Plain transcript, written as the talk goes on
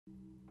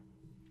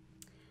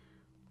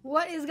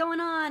What is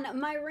going on,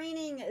 my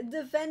reigning,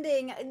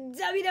 defending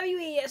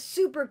WWE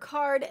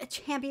Supercard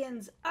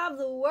champions of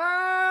the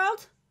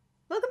world?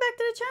 Welcome back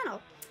to the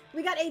channel.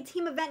 We got a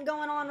team event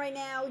going on right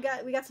now.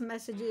 We got some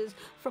messages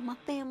from my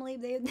family.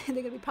 They're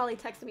gonna be probably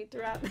texting me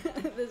throughout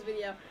this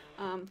video,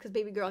 because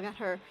baby girl got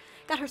her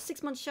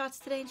 6-month shots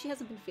today, and she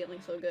hasn't been feeling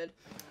so good.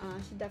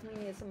 She definitely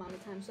needed some mommy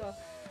time. So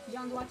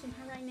John's watching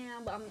her right now,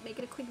 but I'm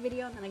making a quick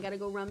video, and then I gotta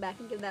go run back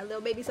and give that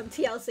little baby some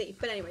TLC.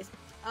 But anyways,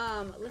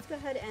 let's go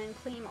ahead and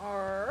claim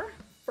our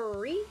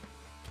free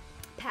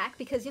pack,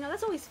 because you know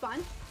that's always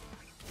fun.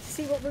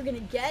 See what we're gonna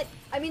get.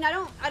 I mean, I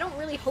don't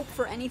really hope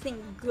for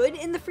anything good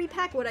in the free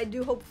pack. What I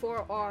do hope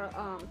for are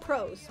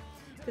pros,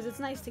 because it's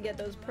nice to get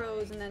those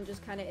pros and then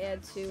just kind of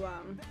add to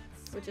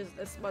which is,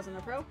 this wasn't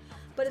a pro,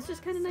 but it's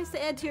just kind of nice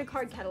to add to your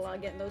card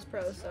catalog getting those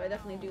pros. So I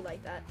definitely do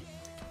like that.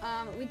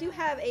 We do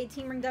have a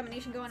team ring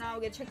domination going on.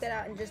 We're gonna check that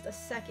out in just a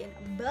second,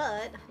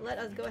 but let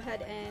us go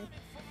ahead and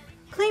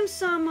claim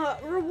some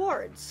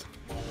rewards.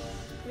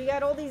 We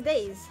got all these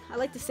days. I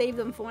like to save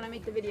them for when I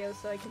make the videos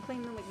so I can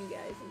claim them with you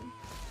guys and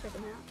check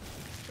them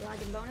out.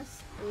 Login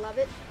bonus. Love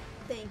it.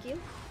 Thank you.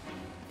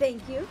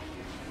 Thank you.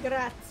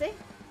 Grazie.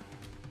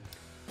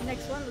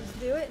 Next one, let's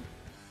do it.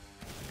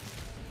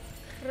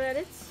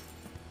 Credits.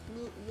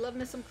 Love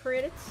me some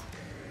credits.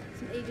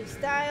 Some Age of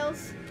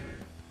Styles.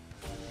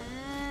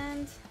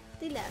 And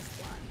the last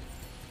one.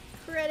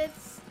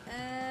 Credits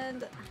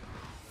and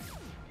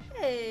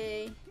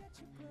hey.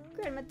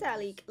 Great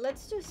metallic.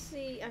 Let's just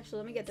see. Actually,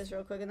 let me get this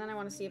real quick, and then I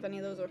want to see if any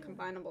of those are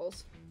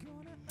combinables.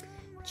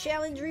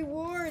 Challenge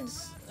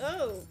rewards.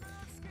 Oh,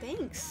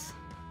 thanks.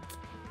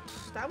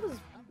 That was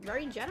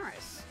very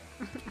generous.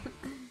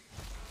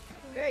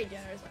 Very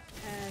generous.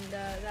 And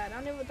I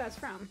don't know what that's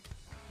from.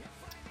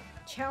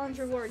 Challenge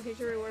reward. Here's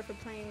your reward for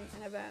playing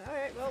an event. All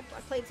right. Well,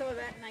 I played some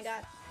event and I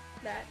got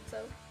that, so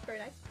very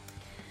nice.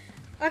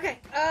 Okay.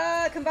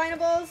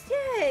 Combinables.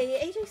 Yay!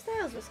 AJ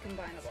Styles was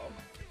combinable.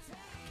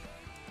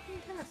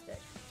 Fantastic.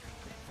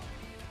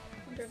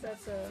 I wonder if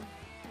that's a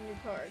new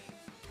card.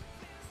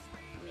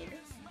 Maybe.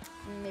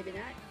 Maybe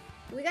not.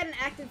 We got an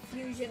active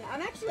fusion.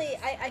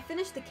 I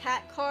finished the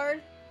cat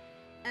card,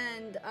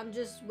 and I'm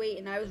just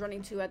waiting. I was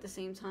running 2 at the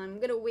same time. I'm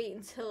going to wait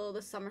until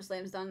the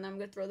SummerSlam's done, and then I'm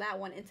going to throw that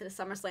one into the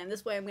SummerSlam.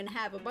 This way I'm going to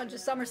have a bunch of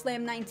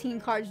SummerSlam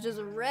 19 cards just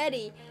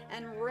ready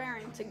and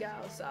raring to go.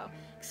 So,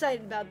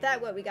 excited about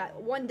that. What, we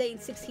got 1 day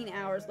and 16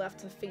 hours left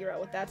to figure out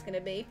what that's going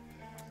to be.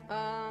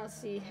 Let's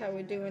see how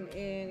we're doing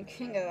in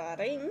King of the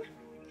Ring.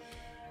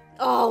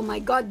 Oh my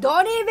god,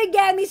 don't even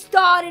get me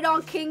started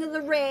on King of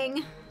the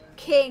Ring.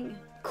 King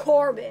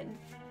Corbin.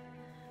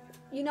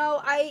 You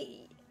know,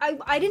 I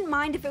didn't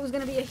mind if it was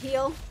going to be a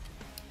heel.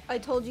 I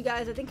told you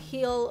guys, I think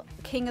heel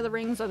King of the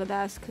Rings are the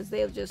best because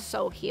they're just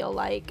so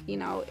heel-like, you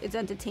know, it's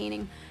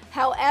entertaining.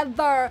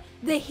 However,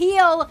 the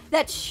heel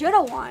that should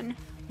have won,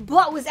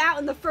 but was out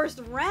in the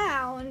first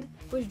round,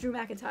 was Drew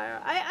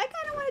McIntyre. I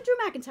kind of wanted Drew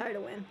McIntyre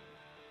to win.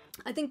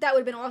 I think that would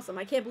have been awesome.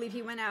 I can't believe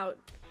he went out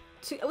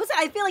to...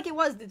 I feel like it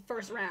was the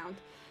first round.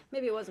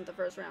 Maybe it wasn't the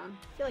first round.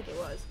 I feel like it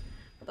was.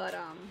 But,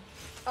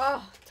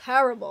 oh,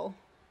 terrible.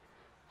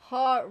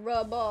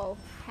 Horrible.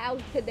 How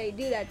could they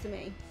do that to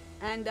me?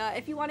 And,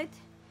 if you wanted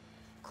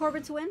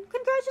Corbin to win,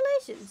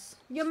 congratulations.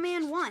 Your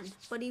man won.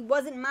 But he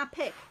wasn't my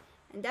pick.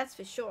 And that's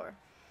for sure.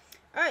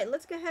 Alright,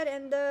 let's go ahead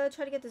and,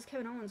 try to get this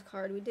Kevin Owens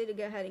card. We did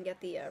go ahead and get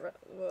the,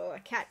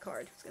 a cat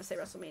card. I was going to say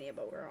WrestleMania,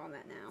 but we're on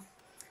that now.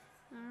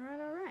 Alright,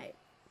 alright.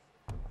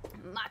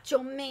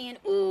 Macho Man.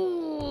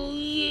 Ooh,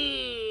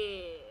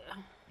 yeah.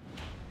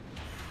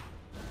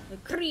 The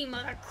cream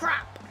of the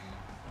crop.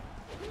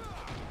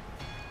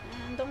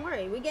 And don't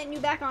worry, we're getting you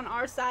back on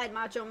our side,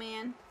 Macho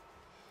Man.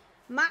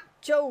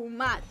 Macho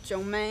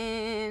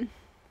Man.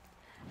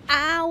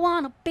 I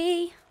wanna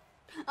be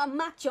a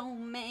Macho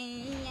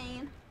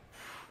Man.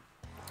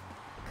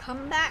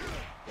 Come back.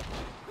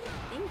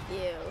 Thank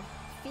you.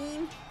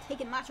 Fiend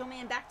taking Macho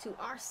Man back to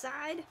our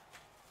side.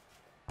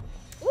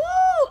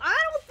 Ooh, I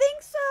don't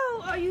think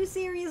so. Are you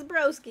serious,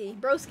 broski?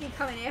 Broski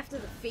coming after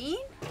the Fiend?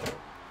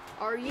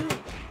 Are you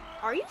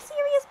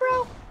serious,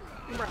 bro?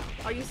 Bro,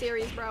 are you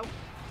serious, bro?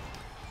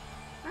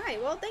 All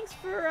right, well, thanks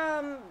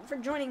for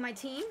joining my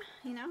team,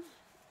 you know.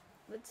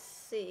 Let's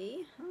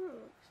see.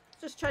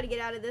 Just try to get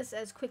out of this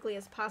as quickly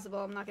as possible.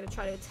 I'm not going to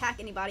try to attack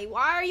anybody.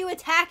 Why are you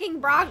attacking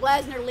Brock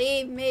Lesnar?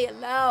 Leave me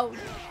alone.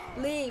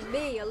 Leave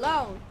me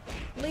alone.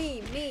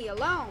 Leave me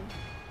alone.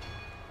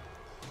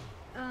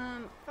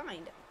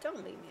 Fine. Don't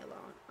leave me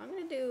alone. I'm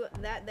going to do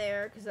that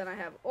there because then I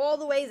have all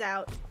the ways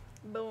out.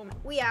 Boom.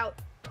 We out.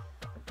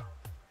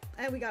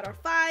 And we got our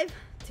 5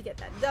 to get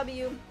that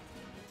W.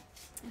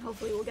 And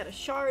hopefully we'll get a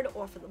shard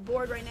off of the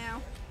board right now.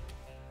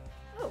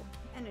 Oh,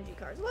 energy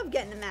cards. I love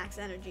getting the max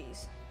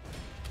energies.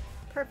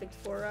 Perfect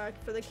for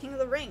the King of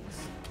the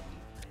Rings.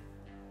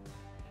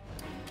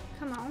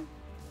 Come on.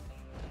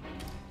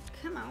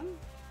 Come on.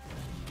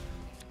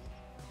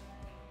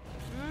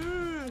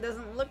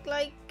 Doesn't look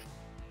like...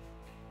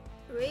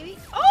 Maybe.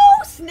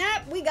 Oh,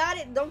 snap! We got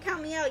it. Don't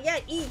count me out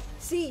yet.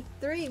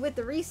 EC3 with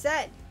the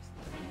reset.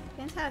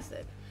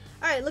 Fantastic.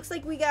 Alright, looks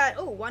like we got,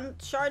 oh, 1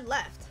 shard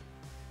left.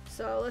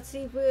 So let's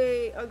see if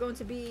we are going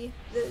to be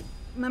the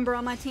member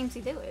on my team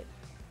to do it.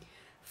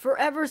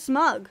 Forever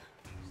Smug.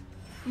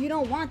 You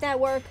don't want that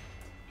work,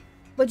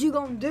 but you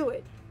gonna do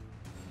it.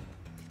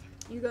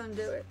 You gonna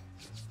do it.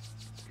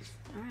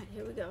 Alright,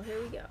 here we go,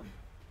 here we go.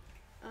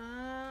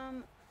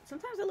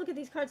 Sometimes I look at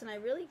these cards and I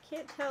really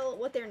can't tell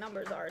what their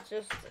numbers are. It's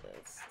just,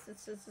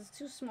 it's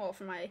too small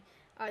for my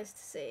eyes to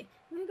see.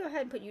 I'm gonna go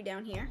ahead and put you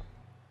down here.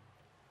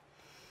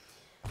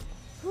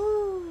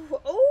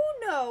 Whew. Oh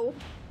no!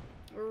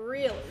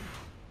 Really?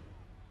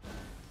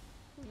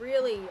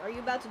 Really? Are you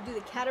about to do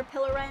the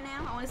caterpillar right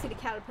now? I want to see the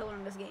caterpillar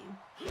in this game.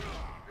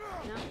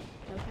 No?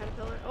 No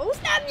caterpillar? Oh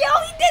snap! Yo,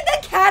 he did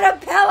the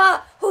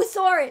caterpillar! Who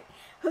saw it?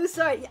 Who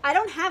saw it? I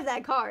don't have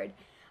that card.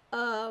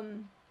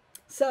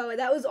 So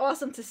that was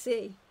awesome to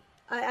see.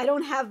 I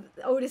don't have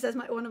Otis as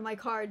one of my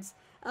cards.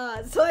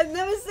 So I've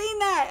never seen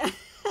that.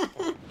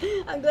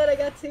 I'm glad I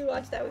got to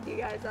watch that with you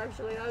guys,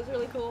 actually. That was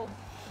really cool.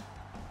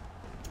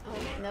 Oh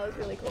man, that was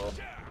really cool.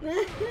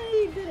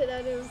 He did it.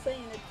 I was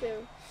saying it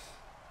too.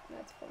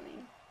 That's funny.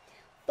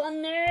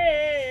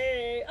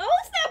 Funny! Oh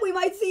snap! We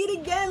might see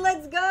it again.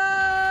 Let's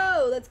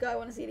go! Let's go. I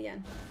want to see it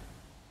again.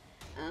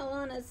 I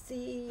want to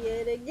see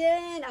it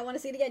again. I want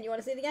to see it again. You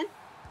want to see it again?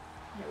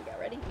 Here we go.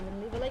 Ready? I'm going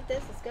to leave it like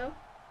this. Let's go.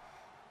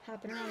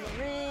 Hopping around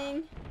the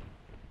ring.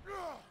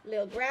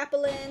 Little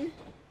grappling.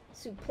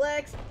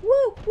 Suplex.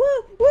 Woo!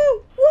 Woo!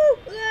 Woo! Woo!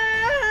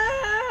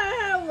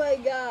 Ah! Oh my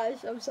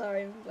gosh. I'm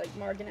sorry. I'm like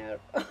marking out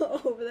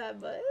over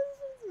that, but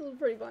it was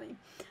pretty funny.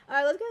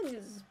 Alright, let's go ahead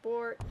and use the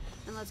sport.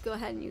 And let's go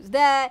ahead and use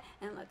that.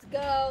 And let's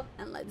go.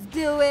 And let's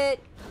do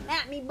it. Come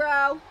at me,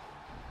 bro.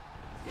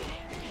 You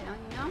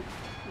know?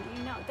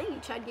 You know. Thank you,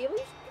 Chad Gable.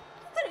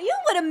 You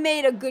would have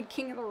made a good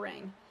King of the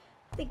Ring.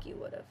 I think you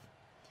would have.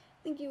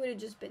 I think you would have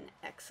just been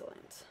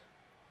excellent.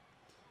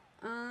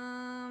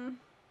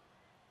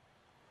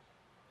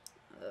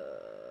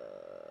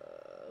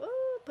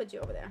 Put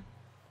you over there.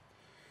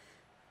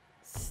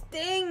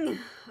 Sting!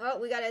 Oh,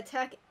 we gotta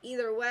attack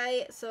either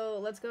way, so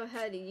let's go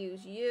ahead and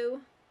use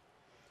you.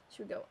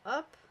 Should we go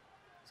up?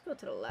 Let's go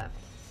to the left.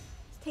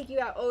 Let's take you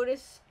out,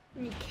 Otis.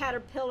 And you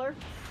caterpillar.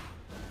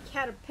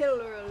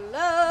 Caterpillar of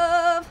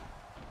love!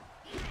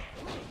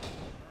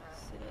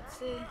 Let's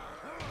see.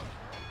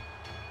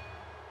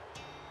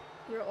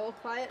 You're all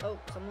quiet. Oh,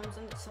 someone's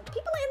in. Some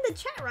people are in the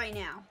chat right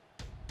now.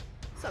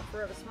 What's up,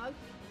 Forever Smug?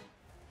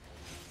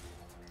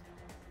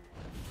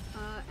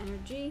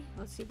 Energy.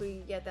 Let's see if we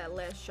can get that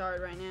last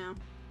shard right now.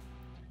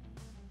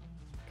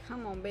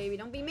 Come on, baby.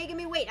 Don't be making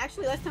me wait.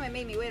 Actually, last time it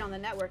made me wait on the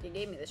network, it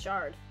gave me the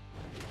shard.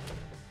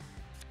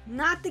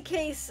 Not the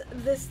case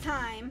this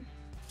time.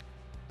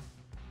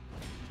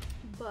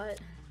 But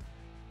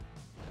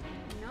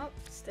nope.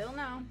 Still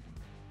no.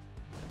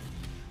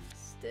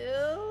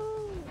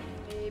 Still,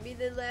 maybe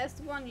the last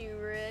one. You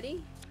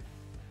ready?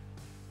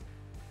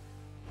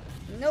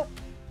 Nope.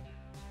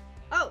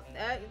 Oh,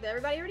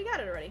 everybody already got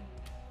it already.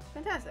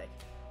 Fantastic.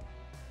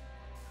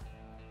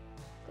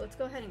 Let's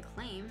go ahead and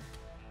claim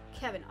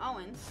Kevin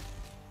Owens.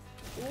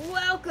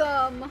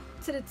 Welcome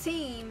to the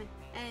team,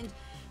 and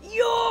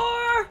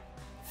you're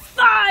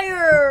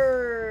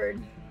fired!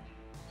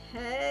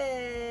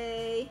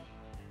 Hey.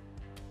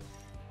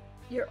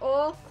 You're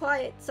all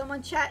quiet.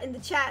 Someone chat in the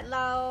chat,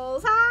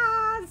 lols.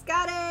 Hi,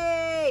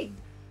 Scotty!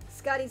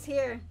 Scotty's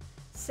here.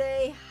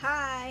 Say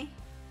hi.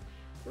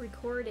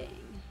 Recording.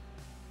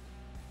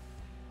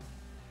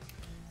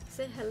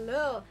 Say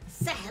hello.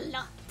 Say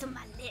hello to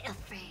my little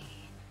friend.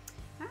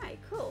 Alright,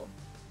 cool.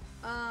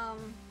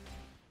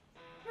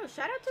 Yo,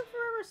 shout out to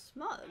Forever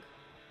Smug.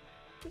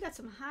 We got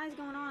some highs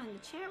going on in the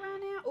chat right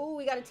now. Oh,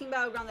 we got a team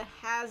battleground that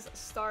has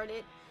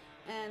started.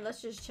 And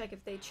let's just check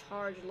if they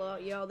charge low.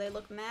 Yo, they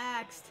look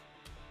maxed.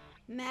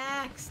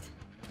 Maxed.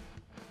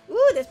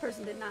 Ooh, this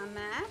person did not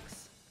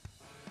max.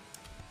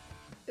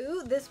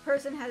 Ooh, this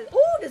person has.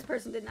 Ooh, this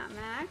person did not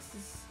max.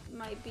 This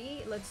might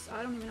be.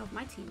 I don't even know if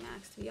my team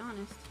maxed, to be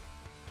honest.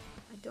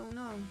 I don't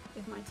know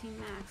if my team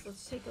maxed.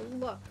 Let's take a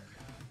look.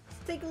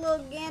 Let's take a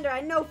little gander.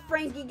 I know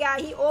Frankie guy.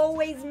 He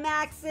always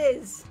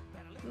maxes.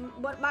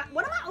 One of my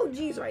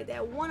OGs right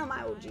there. One of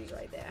my OGs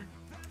right there.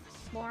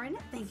 Lauren,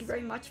 thank you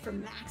very much for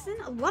maxing.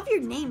 I love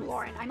your name,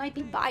 Lauren. I might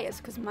be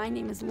biased because my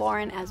name is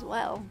Lauren as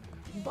well.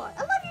 But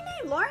I love your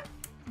name, Lauren.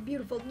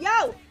 Beautiful.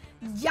 Yo,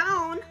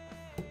 John.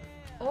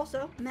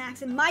 Also,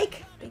 maxing.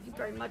 Mike, thank you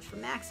very much for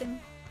maxing.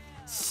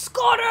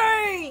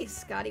 Scotty!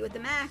 Scotty with the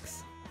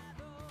max.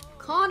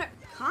 Connor.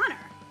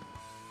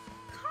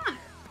 I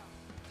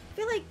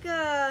feel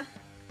like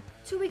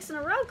 2 weeks in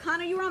a row.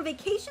 Connor, you were on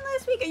vacation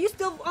last week? Are you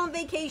still on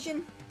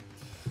vacation?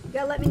 You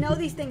gotta let me know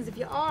these things if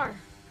you are.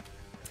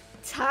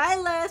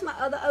 Tyler's my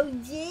other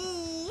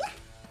OG.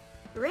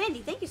 Randy,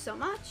 thank you so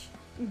much.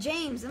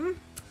 James,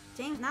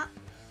 James, not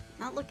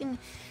looking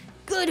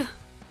good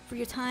for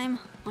your time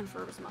on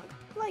Forever Smug.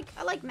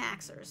 I like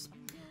maxers.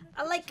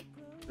 I like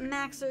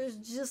maxers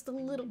just a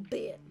little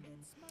bit.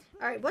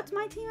 All right, what's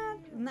my team at?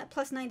 I'm at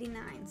plus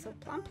 99, so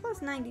I'm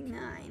plus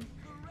 99.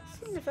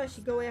 Seeing if I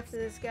should go after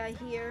this guy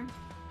here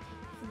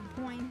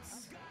for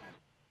points.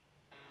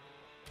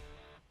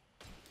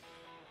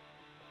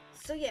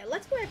 So yeah,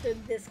 let's go after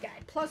this guy.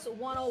 Plus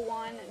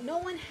 101. No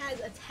one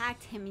has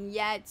attacked him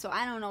yet, so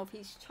I don't know if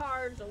he's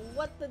charged or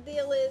what the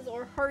deal is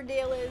or her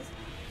deal is.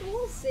 But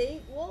we'll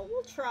see.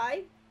 We'll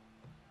try.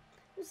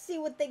 We'll see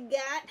what they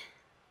got.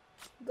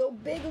 Go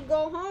big or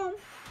go home.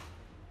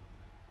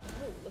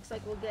 Ooh, looks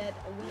like we'll get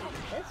a win on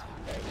this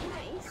one. Very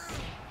nice.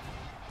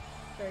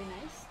 Very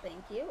nice.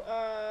 Thank you.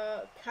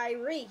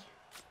 Kyrie.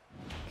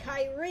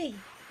 Kyrie.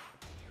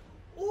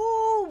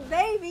 Ooh,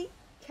 baby.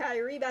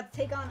 Kyrie about to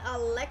take on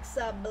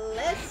Alexa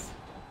Bliss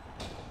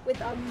with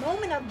a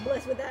moment of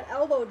bliss with that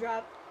elbow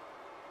drop.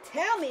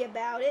 Tell me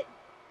about it.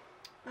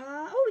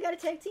 Oh, we got a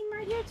tag team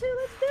right here too.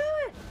 Let's do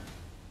it.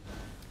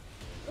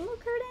 Ooh,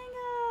 Kurt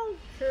Angle.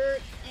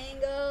 Kurt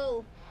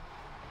Angle.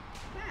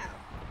 Wow.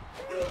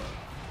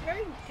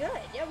 Very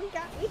good. Yeah, we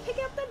pick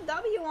up the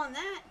W on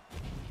that.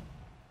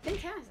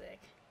 Fantastic.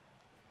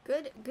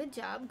 Good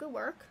job. Good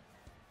work.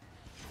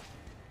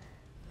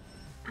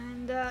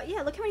 And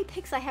yeah, look how many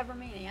picks I have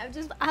remaining. I've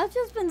just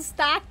been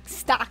stacking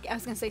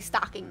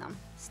them.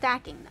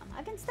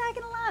 I've been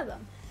stacking a lot of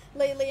them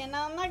lately, and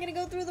I'm not gonna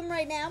go through them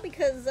right now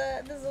because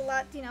there's a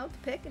lot, you know, to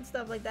pick and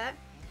stuff like that.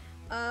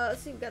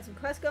 Let's see, we've got some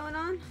quests going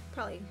on.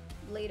 Probably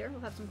later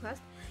we'll have some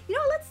quests. You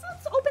know, let's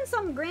open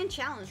some grand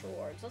challenge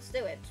rewards. Let's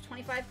do it.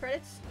 25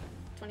 credits,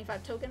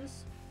 25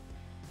 tokens.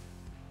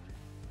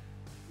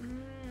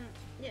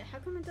 Yeah, how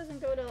come it doesn't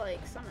go to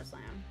like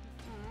SummerSlam?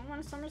 I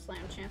want a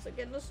SummerSlam chance of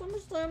getting a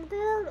SummerSlam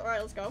card. Alright,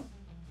 let's go.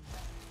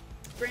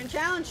 Grand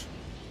challenge.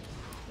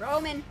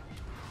 Roman.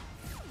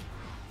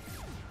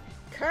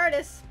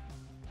 Curtis.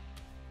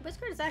 Where's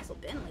Curtis Axel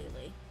been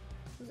lately?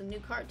 There's a new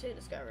card too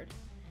discovered.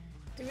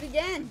 Do it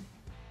again.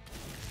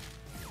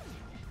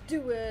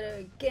 Do it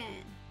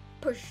again.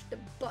 Push the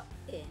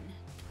button.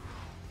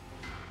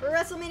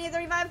 WrestleMania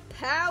 35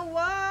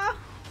 power.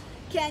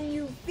 Can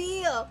you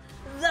feel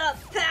the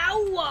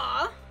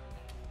power?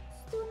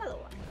 Let's do another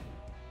one.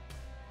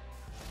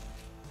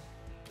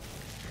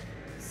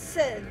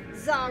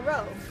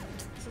 Cesaro.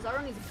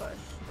 Cesaro needs a push,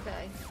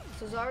 okay?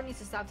 Cesaro needs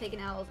to stop taking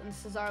L's, and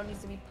Cesaro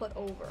needs to be put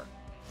over,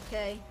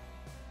 okay?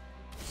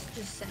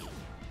 Just saying.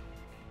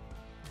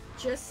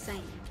 Just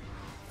saying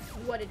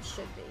what it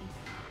should be.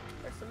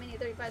 WrestleMania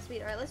 35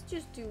 speed. Alright, let's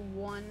just do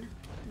one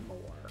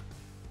more.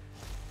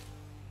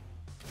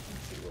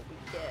 Let's see what we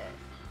get.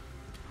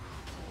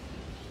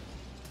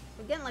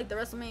 We're getting like the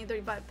WrestleMania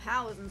 35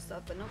 powers and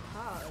stuff, but no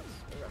cards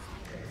for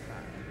WrestleMania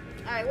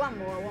 35. Alright, one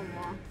more.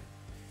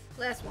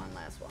 Last one.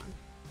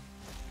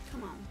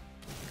 Come on.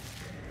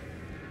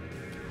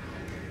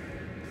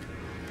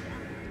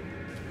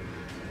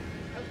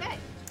 Okay.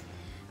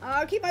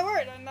 I'll keep my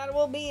word, and that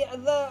will be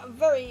the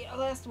very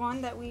last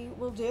one that we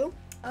will do.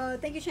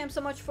 Thank you, champ, so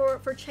much for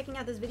checking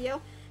out this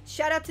video.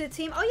 Shout out to the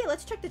team. Oh yeah,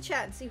 let's check the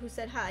chat and see who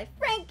said hi.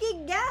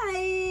 Frankie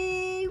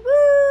Guy!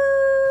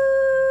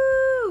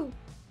 Woo!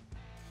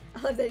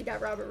 I love that he got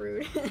Robert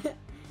Roode.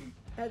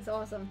 That's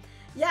awesome.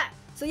 Yeah.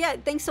 So yeah,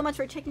 thanks so much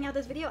for checking out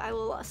this video. I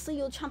will see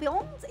you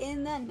champions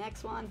in the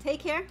next one. Take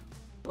care.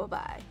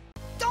 Bye-bye.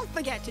 Don't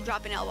forget to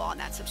drop an elbow on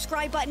that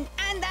subscribe button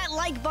and that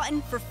like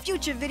button for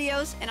future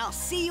videos, and I'll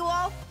see you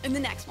all in the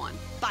next one.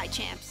 Bye,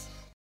 champs.